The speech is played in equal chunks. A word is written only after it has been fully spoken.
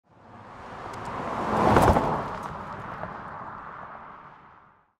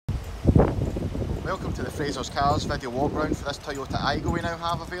Welcome to the Frasers Cars video walk round for this Toyota Aygo we now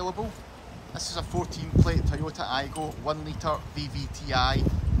have available. This is a 14 plate Toyota Aygo 1 litre VVT-i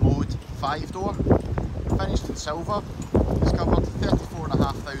mode 5-door. Finished in silver. It's covered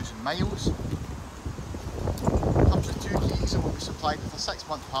 34,500 miles. Comes with 2 keys and will be supplied with a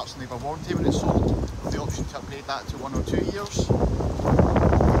 6-month parts and labour warranty when it's sold, with the option to upgrade that to 1 or 2 years.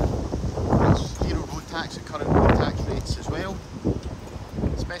 It's 0 road tax at current road tax rates as well.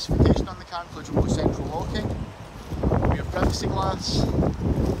 Specification on the car includes remote central locking, rear privacy glass,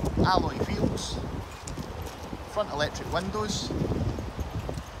 alloy wheels, front electric windows,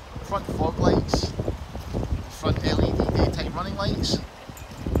 front fog lights, front LED daytime running lights.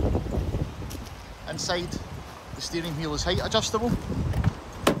 Inside, the steering wheel is height adjustable.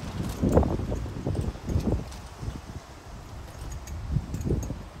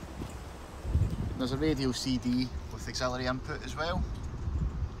 There's a radio CD with auxiliary input as well.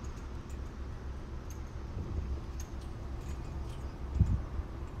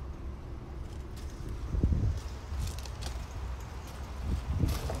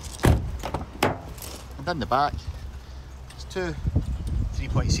 And in the back, there's 2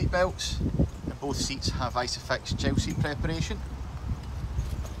 3-point seat belts, and both seats have Isofix child seat preparation.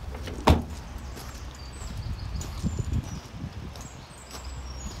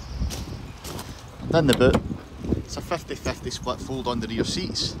 And in the boot, it's a 50-50 split fold on the rear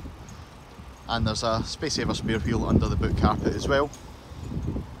seats, and there's a space saver spare wheel under the boot carpet as well.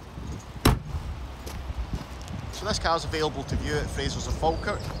 So this car is available to view at Frasers of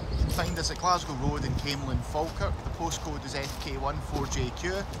Falkirk. You can find us at Glasgow Road in Camelin, Falkirk. The postcode is FK1 4JQ.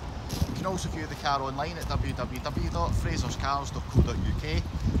 You can also view the car online at www.fraserscars.co.uk.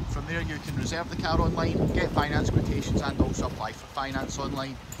 From there you can reserve the car online, get finance quotations and also apply for finance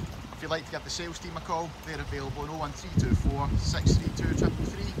online. If you'd like to give the sales team a call, they're available on 01324 632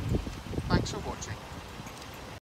 333.